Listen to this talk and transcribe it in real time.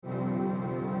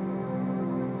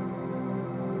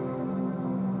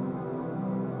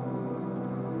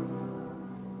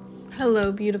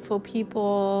Hello, beautiful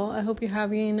people. I hope you're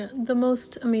having the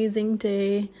most amazing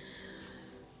day.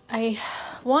 I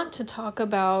want to talk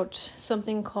about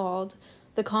something called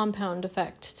the compound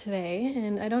effect today,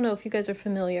 and I don't know if you guys are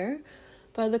familiar,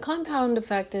 but the compound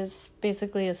effect is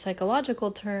basically a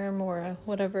psychological term or a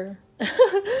whatever,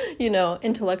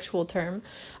 intellectual term,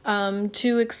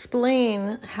 to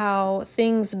explain how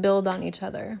things build on each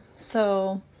other.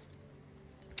 So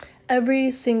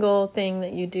every single thing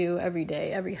that you do every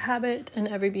day, every habit and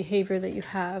every behavior that you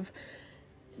have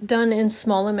done in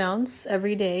small amounts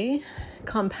every day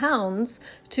compounds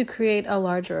to create a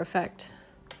larger effect.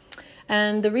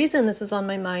 And the reason this is on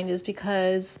my mind is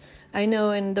because I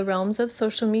know in the realms of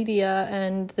social media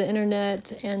and the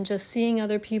internet and just seeing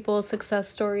other people's success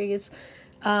stories,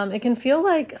 it can feel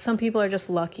like some people are just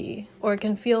lucky, or it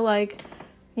can feel like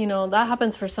that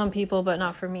happens for some people, but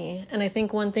not for me. And I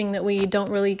think one thing that we don't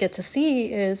really get to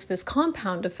see is this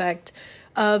compound effect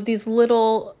of these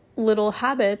little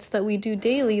habits that we do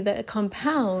daily that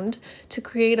compound to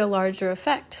create a larger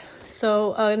effect.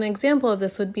 So an example of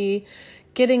this would be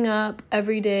getting up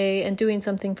every day and doing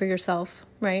something for yourself,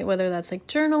 right? Whether that's like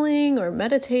journaling or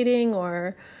meditating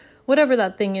or whatever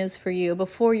that thing is for you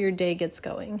before your day gets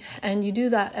going. And you do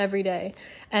that every day.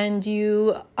 And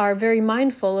you are very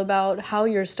mindful about how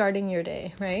you're starting your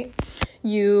day, right?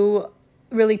 You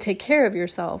really take care of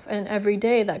yourself. And every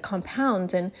day that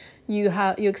compounds, and you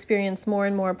experience more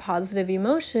and more positive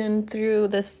emotion through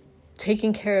this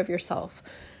taking care of yourself.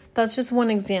 That's just one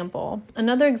example.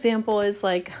 Another example is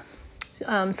like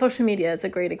social media is a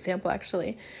great example,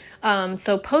 actually.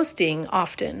 So posting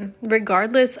often,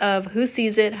 regardless of who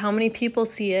sees it, how many people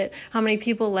see it, how many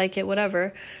people like it,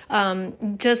 whatever,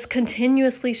 just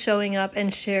continuously showing up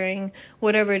and sharing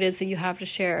whatever it is that you have to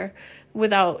share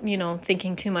without,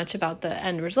 thinking too much about the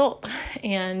end result,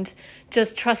 and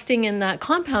just trusting in that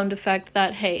compound effect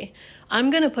that, hey, I'm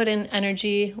going to put in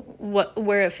energy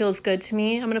where it feels good to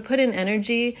me. I'm going to put in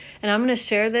energy and I'm going to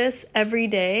share this every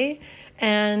day,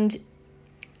 and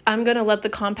I'm going to let the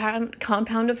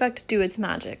compound effect do its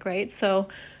magic, right? So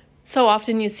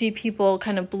often you see people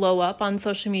kind of blow up on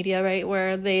social media, right?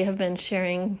 Where they have been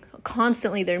sharing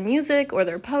constantly their music or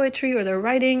their poetry or their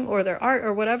writing or their art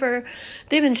or whatever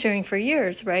they've been sharing for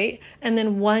years, right? And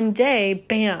then one day,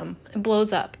 bam, it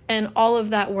blows up. And all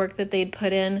of that work that they'd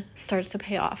put in starts to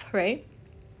pay off, right?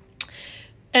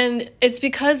 And it's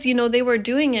because, they were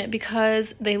doing it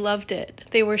because they loved it.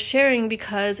 They were sharing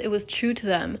because it was true to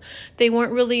them. They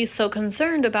weren't really so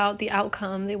concerned about the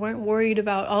outcome. They weren't worried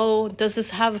about, does this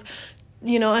have,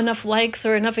 enough likes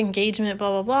or enough engagement, blah,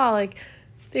 blah, blah. Like,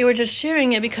 they were just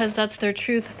sharing it because that's their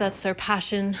truth, that's their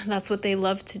passion, that's what they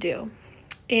love to do.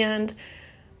 And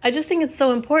I just think it's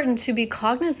so important to be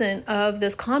cognizant of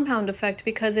this compound effect,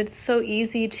 because it's so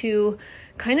easy to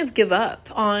kind of give up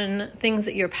on things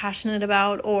that you're passionate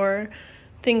about or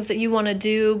things that you want to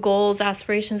do, goals,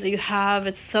 aspirations that you have.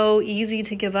 It's so easy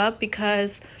to give up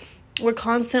because we're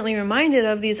constantly reminded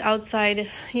of these outside,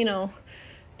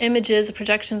 images,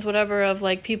 projections, whatever, of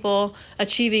like people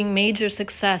achieving major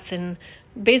success and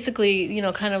basically,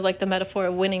 kind of like the metaphor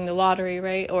of winning the lottery,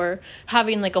 right? Or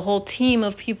having like a whole team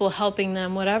of people helping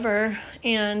them, whatever.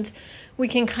 And we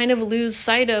can kind of lose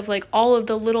sight of like all of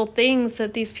the little things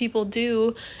that these people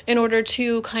do in order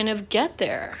to kind of get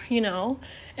there,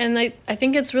 And I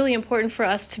think it's really important for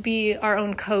us to be our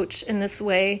own coach in this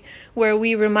way, where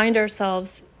we remind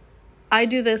ourselves, I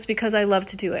do this because I love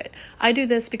to do it. I do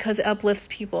this because it uplifts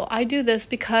people. I do this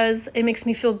because it makes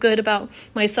me feel good about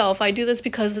myself. I do this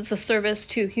because it's a service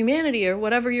to humanity, or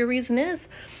whatever your reason is.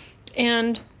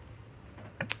 And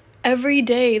every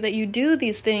day that you do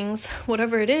these things,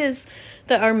 whatever it is,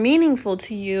 that are meaningful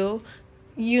to you,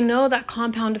 that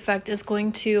compound effect is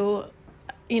going to,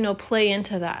 play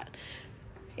into that.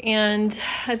 And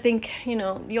I think,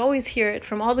 you always hear it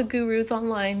from all the gurus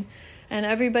online and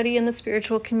everybody in the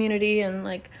spiritual community, and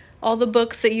like all the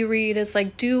books that you read is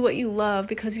like, do what you love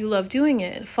because you love doing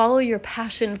it. Follow your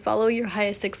passion, follow your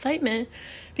highest excitement,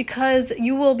 because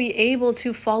you will be able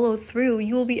to follow through.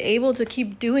 You will be able to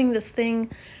keep doing this thing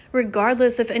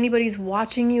regardless if anybody's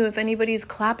watching you, if anybody's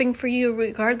clapping for you,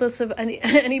 regardless of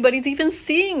anybody's even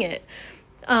seeing it.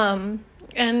 And,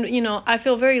 I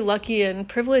feel very lucky and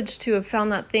privileged to have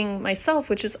found that thing myself,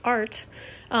 which is art.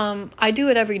 I do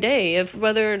it every day,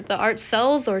 whether the art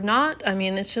sells or not. I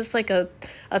mean, it's just like a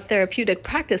therapeutic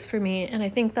practice for me. And I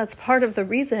think that's part of the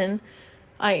reason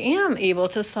I am able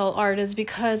to sell art, is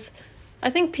because I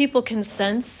think people can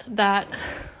sense that,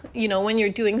 when you're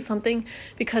doing something,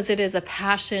 because it is a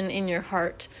passion in your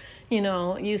heart.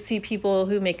 You see people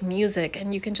who make music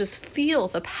and you can just feel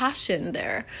the passion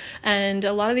there. And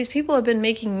a lot of these people have been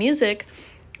making music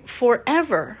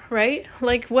forever, right?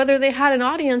 Like whether they had an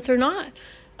audience or not.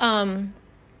 And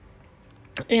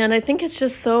I think it's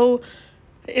just so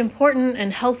important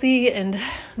and healthy and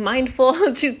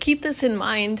mindful to keep this in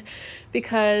mind,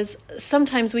 because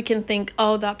sometimes we can think,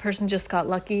 oh, that person just got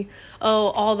lucky. Oh,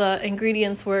 all the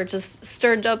ingredients were just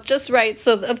stirred up just right,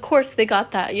 so of course they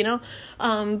got that,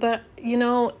 but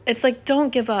it's like, don't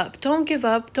give up. Don't give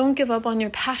up on your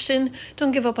passion.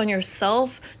 Don't give up on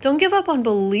yourself. Don't give up on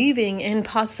believing in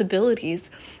possibilities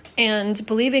and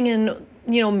believing in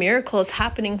miracles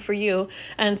happening for you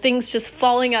and things just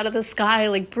falling out of the sky,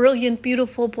 like brilliant,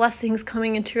 beautiful blessings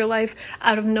coming into your life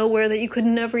out of nowhere that you could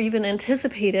never even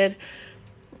anticipated.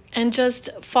 And just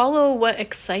follow what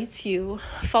excites you,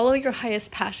 follow your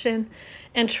highest passion,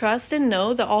 and trust and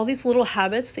know that all these little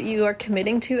habits that you are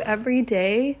committing to every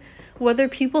day, whether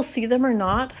people see them or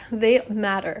not, they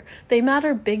matter. They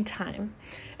matter big time.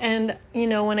 And,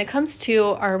 when it comes to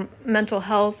our mental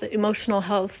health, emotional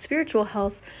health, spiritual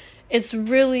health, it's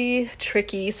really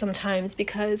tricky sometimes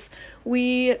because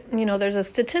there's a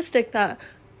statistic that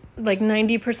like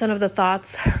 90% of the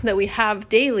thoughts that we have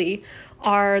daily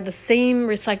are the same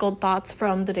recycled thoughts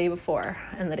from the day before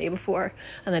and the day before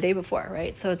and the day before,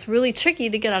 right? So it's really tricky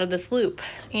to get out of this loop.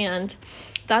 And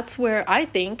that's where I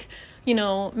think,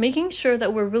 making sure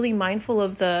that we're really mindful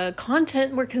of the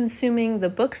content we're consuming, the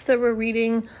books that we're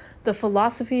reading, the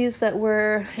philosophies that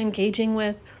we're engaging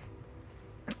with,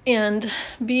 and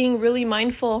being really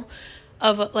mindful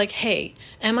of like, hey,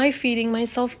 am I feeding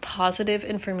myself positive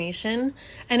information?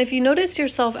 And if you notice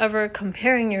yourself ever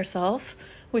comparing yourself,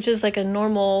 which is like a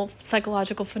normal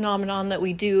psychological phenomenon that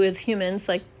we do as humans,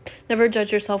 like never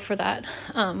judge yourself for that.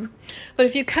 But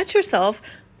if you catch yourself,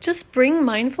 just bring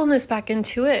mindfulness back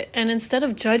into it. And instead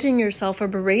of judging yourself or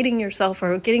berating yourself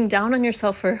or getting down on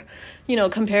yourself or,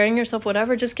 comparing yourself,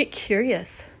 whatever, just get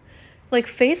curious. Like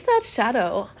face that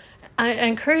shadow. I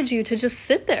encourage you to just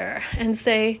sit there and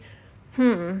say,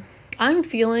 I'm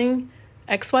feeling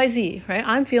XYZ, right?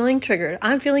 I'm feeling triggered.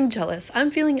 I'm feeling jealous.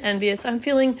 I'm feeling envious. I'm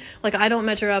feeling like I don't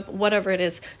measure up, whatever it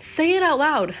is. Say it out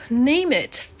loud. Name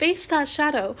it. Face that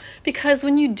shadow. Because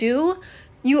when you do,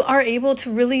 you are able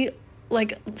to really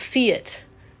like see it,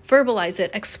 verbalize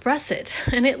it, express it,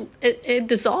 and it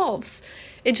dissolves.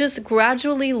 It just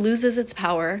gradually loses its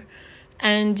power.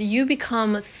 And you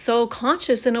become so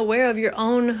conscious and aware of your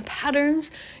own patterns,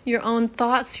 your own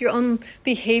thoughts, your own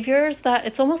behaviors, that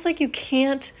it's almost like you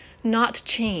can't not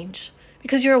change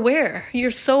because you're aware.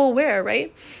 You're so aware,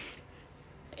 right?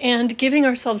 And giving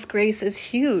ourselves grace is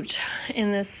huge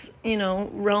in this,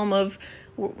 realm of,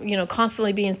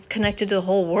 constantly being connected to the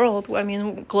whole world. I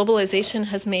mean, globalization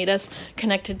has made us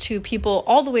connected to people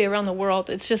all the way around the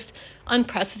world. It's just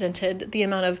unprecedented, the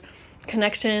amount of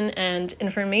connection and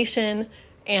information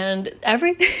and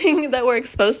everything that we're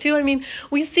exposed to. I mean,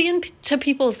 we see into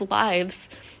people's lives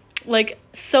like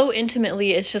so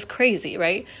intimately. It's just crazy,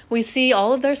 right? We see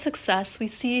all of their success, we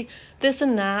see this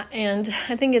and that, and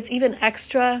I think it's even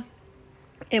extra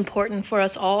important for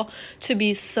us all to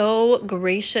be so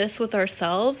gracious with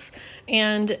ourselves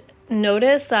and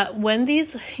notice that when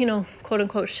these, quote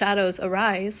unquote shadows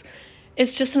arise,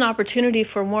 it's just an opportunity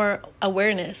for more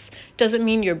awareness. Doesn't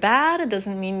mean you're bad. It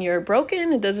doesn't mean you're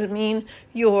broken. It doesn't mean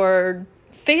you're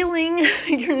failing.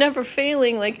 You're never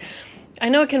failing. Like, I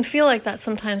know it can feel like that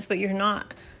sometimes, but you're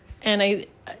not. And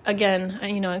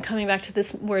I'm coming back to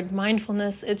this word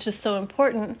mindfulness. It's just so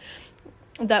important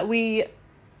that we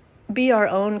be our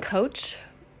own coach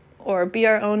or be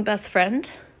our own best friend.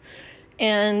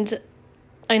 And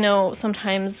I know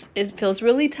sometimes it feels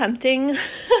really tempting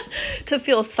to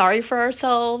feel sorry for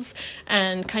ourselves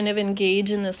and kind of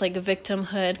engage in this like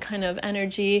victimhood kind of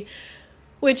energy,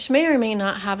 which may or may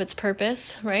not have its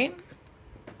purpose, right?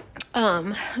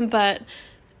 But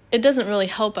it doesn't really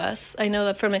help us. I know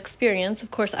that from experience. Of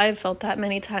course, I've felt that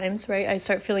many times, right? I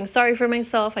start feeling sorry for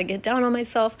myself. I get down on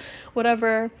myself,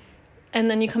 whatever. And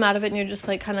then you come out of it and you're just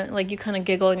like kind of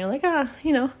giggle and you're like,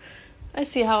 I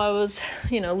see how I was,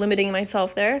 limiting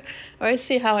myself there, or I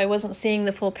see how I wasn't seeing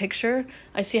the full picture.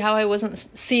 I see how I wasn't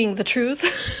seeing the truth.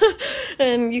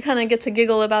 And you kind of get to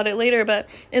giggle about it later, but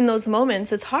in those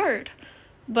moments it's hard.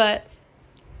 But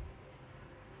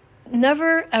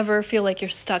never ever feel like you're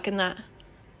stuck in that.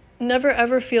 Never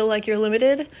ever feel like you're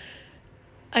limited.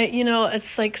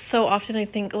 It's like so often I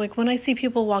think like when I see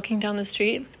people walking down the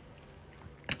street,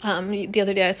 the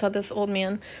other day I saw this old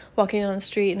man walking down the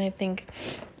street and I think,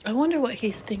 I wonder what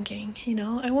he's thinking,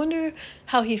 I wonder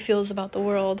how he feels about the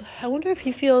world. I wonder if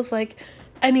he feels like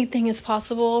anything is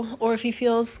possible or if he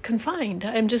feels confined.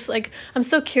 I'm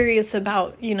so curious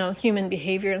about, human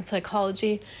behavior and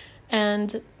psychology.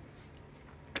 And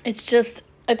it's just,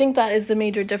 I think that is the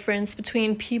major difference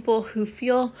between people who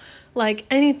feel like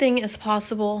anything is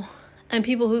possible and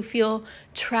people who feel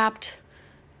trapped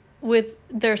with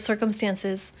their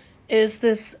circumstances, is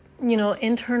this,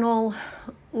 internal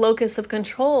locus of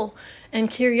control and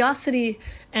curiosity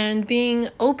and being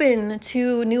open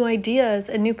to new ideas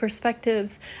and new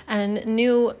perspectives and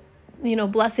new,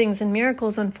 blessings and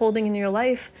miracles unfolding in your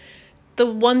life. The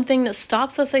one thing that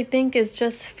stops us, I think, is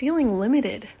just feeling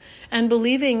limited and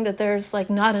believing that there's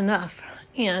not enough,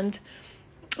 and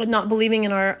not believing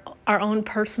in our own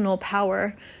personal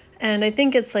power. And I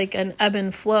think it's like an ebb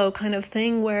and flow kind of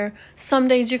thing, where some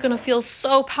days you're going to feel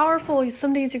so powerful.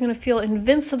 Some days you're going to feel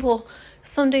invincible.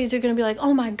 Some days you're going to be like,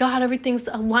 oh my God, everything's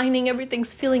aligning.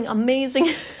 Everything's feeling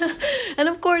amazing. And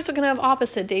of course, we're going to have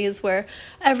opposite days where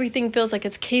everything feels like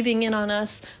it's caving in on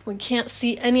us. We can't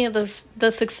see any of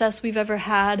the success we've ever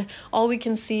had. All we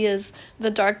can see is the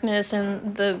darkness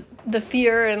and the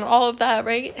fear and all of that,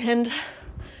 right? And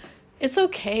it's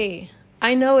okay.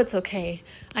 I know it's okay.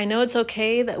 I know it's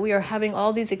okay that we are having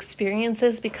all these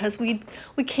experiences, because we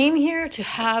came here to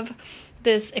have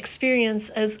this experience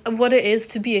as of what it is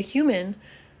to be a human.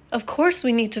 Of course,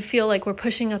 we need to feel like we're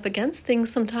pushing up against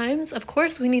things sometimes. Of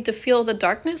course, we need to feel the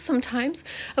darkness sometimes.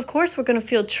 Of course, we're going to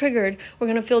feel triggered. We're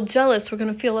going to feel jealous. We're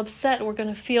going to feel upset. We're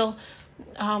going to feel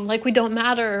like we don't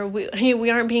matter. We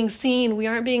aren't being seen. We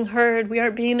aren't being heard. We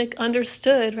aren't being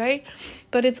understood, right?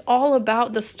 But it's all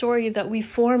about the story that we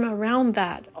form around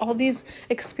that. All these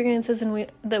experiences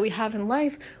that we have in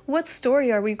life, what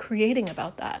story are we creating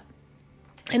about that?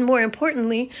 And more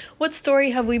importantly, what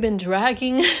story have we been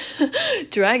dragging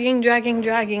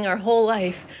our whole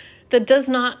life that does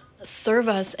not serve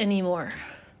us anymore?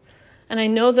 And I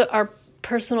know that our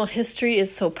personal history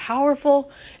is so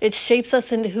powerful. It shapes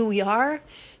us into who we are.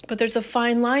 But there's a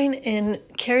fine line in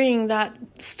carrying that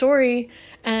story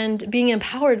and being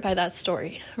empowered by that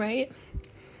story, right?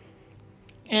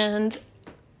 And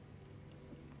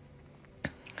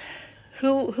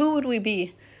who would we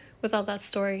be without that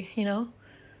story,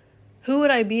 Who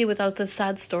would I be without this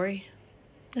sad story?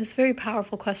 It's a very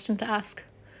powerful question to ask.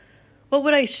 What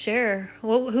would I share?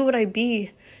 Who would I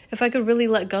be if I could really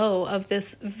let go of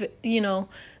this,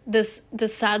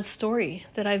 this sad story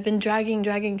that I've been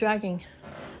dragging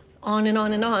on and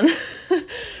on and on?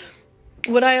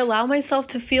 Would I allow myself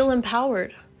to feel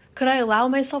empowered? Could I allow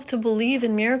myself to believe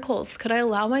in miracles? Could I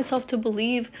allow myself to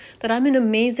believe that I'm an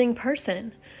amazing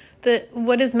person? That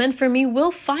what is meant for me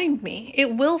will find me.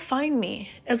 It will find me,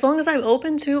 as long as I'm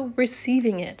open to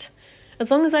receiving it.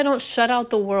 As long as I don't shut out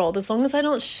the world. As long as I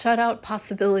don't shut out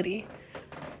possibility.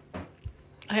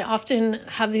 I often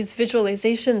have these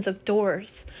visualizations of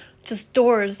doors. Just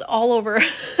doors all over.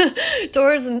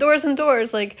 Doors and doors and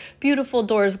doors. Like beautiful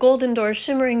doors, golden doors,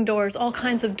 shimmering doors, all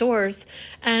kinds of doors.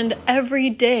 And every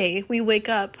day we wake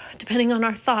up, depending on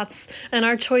our thoughts and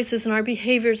our choices and our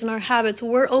behaviors and our habits,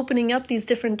 we're opening up these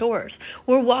different doors.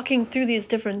 We're walking through these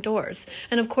different doors.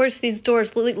 And of course, these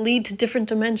doors lead to different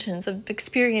dimensions of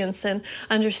experience and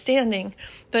understanding.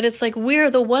 But it's like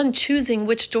we're the one choosing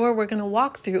which door we're going to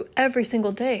walk through every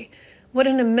single day. What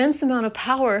an immense amount of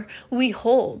power we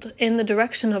hold in the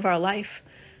direction of our life.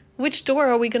 Which door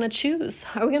are we going to choose?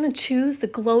 Are we going to choose the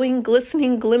glowing,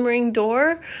 glistening, glimmering door?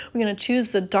 Are we going to choose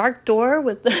the dark door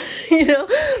with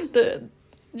the,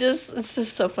 it's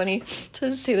just so funny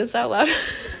to say this out loud.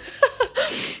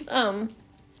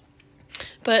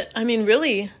 But I mean,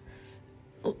 really,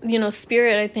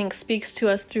 spirit, I think, speaks to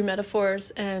us through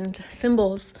metaphors and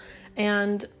symbols,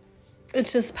 and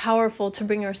it's just powerful to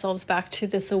bring ourselves back to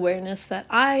this awareness that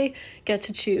I get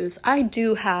to choose. I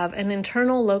do have an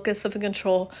internal locus of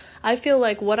control. I feel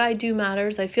like what I do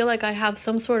matters. I feel like I have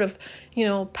some sort of,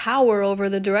 power over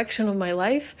the direction of my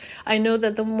life. I know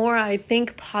that the more I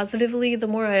think positively, the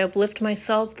more I uplift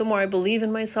myself, the more I believe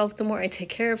in myself, the more I take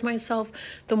care of myself,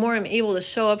 the more I'm able to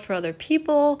show up for other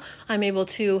people. I'm able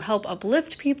to help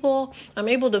uplift people. I'm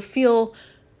able to feel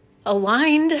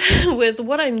aligned with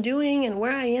what I'm doing and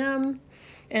where I am,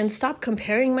 and stop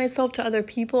comparing myself to other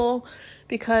people,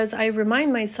 because I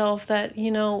remind myself that,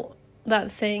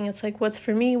 that saying, it's like what's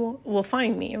for me will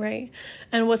find me, right?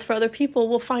 And what's for other people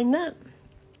will find them.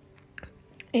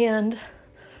 And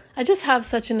I just have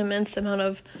such an immense amount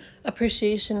of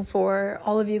appreciation for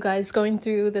all of you guys going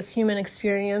through this human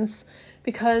experience,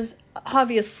 because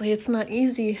obviously it's not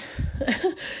easy.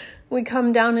 We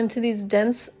come down into these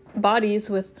dense bodies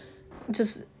with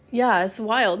it's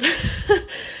wild.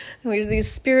 We're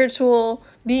these spiritual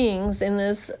beings in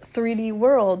this 3D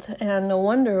world, and no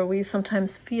wonder we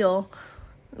sometimes feel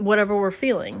whatever we're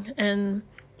feeling. And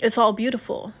it's all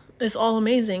beautiful. It's all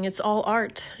amazing. It's all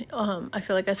art. I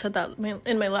feel like I said that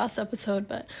in my last episode,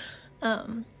 but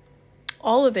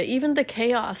all of it, even the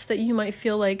chaos that you might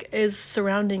feel like is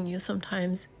surrounding you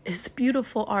sometimes, is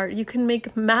beautiful art. You can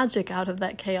make magic out of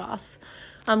that chaos.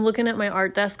 I'm looking at my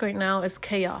art desk right now. It's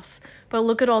chaos. But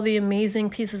look at all the amazing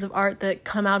pieces of art that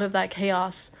come out of that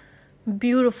chaos.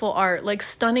 Beautiful art, like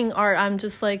stunning art. I'm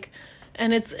just like,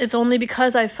 and it's only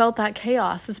because I felt that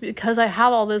chaos. It's because I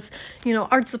have all this,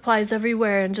 art supplies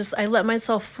everywhere, and just I let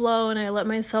myself flow, and I let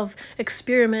myself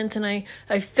experiment, and I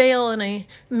fail, and I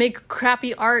make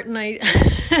crappy art, and I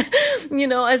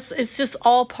it's just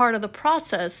all part of the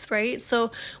process, right? So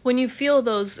when you feel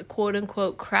those quote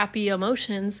unquote crappy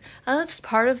emotions, that's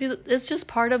part of you. It's just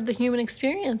part of the human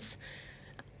experience.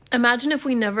 Imagine if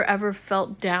we never ever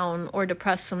felt down or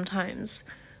depressed sometimes.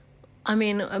 I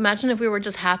mean, imagine if we were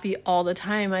just happy all the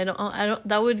time. I don't,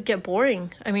 that would get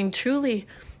boring. I mean, truly,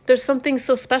 there's something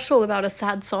so special about a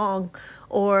sad song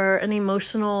or an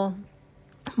emotional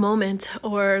moment,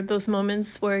 or those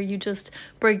moments where you just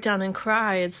break down and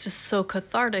cry. It's just so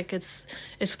cathartic.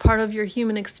 It's part of your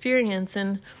human experience.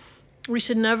 And we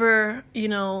should never,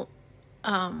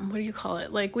 what do you call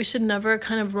it? Like, we should never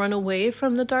kind of run away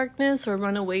from the darkness or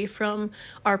run away from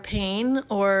our pain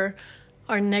or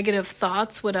our negative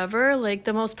thoughts, whatever. Like,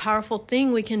 the most powerful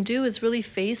thing we can do is really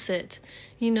face it.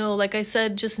 Like I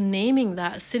said, just naming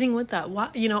that, sitting with that.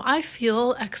 I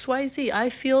feel XYZ. I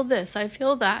feel this. I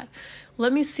feel that.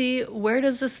 Let me see, where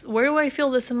do I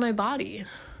feel this in my body?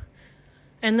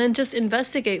 And then just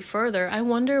investigate further. I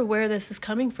wonder where this is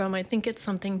coming from. I think it's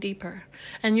something deeper.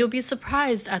 And you'll be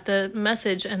surprised at the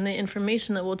message and the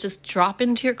information that will just drop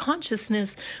into your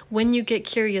consciousness when you get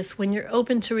curious, when you're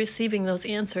open to receiving those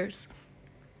answers,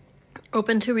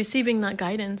 open to receiving that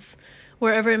guidance,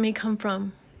 wherever it may come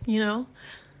from,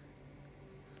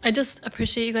 I just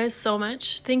appreciate you guys so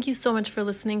much. Thank you so much for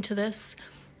listening to this.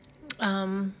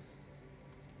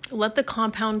 Let the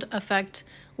compound effect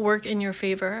work in your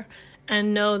favor,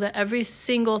 and know that every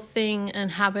single thing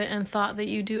and habit and thought that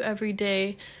you do every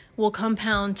day will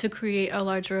compound to create a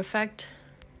larger effect.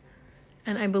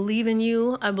 And I believe in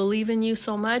you. I believe in you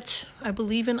so much. I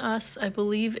believe in us. I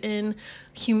believe in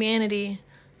humanity.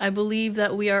 I believe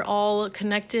that we are all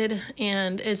connected,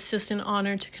 and it's just an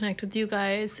honor to connect with you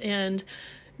guys and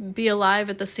be alive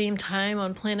at the same time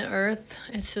on planet Earth.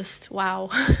 It's just wow.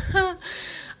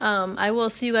 I will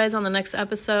see you guys on the next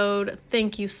episode.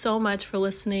 Thank you so much for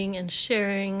listening and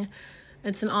sharing.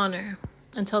 It's an honor.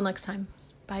 Until next time.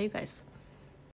 Bye, you guys.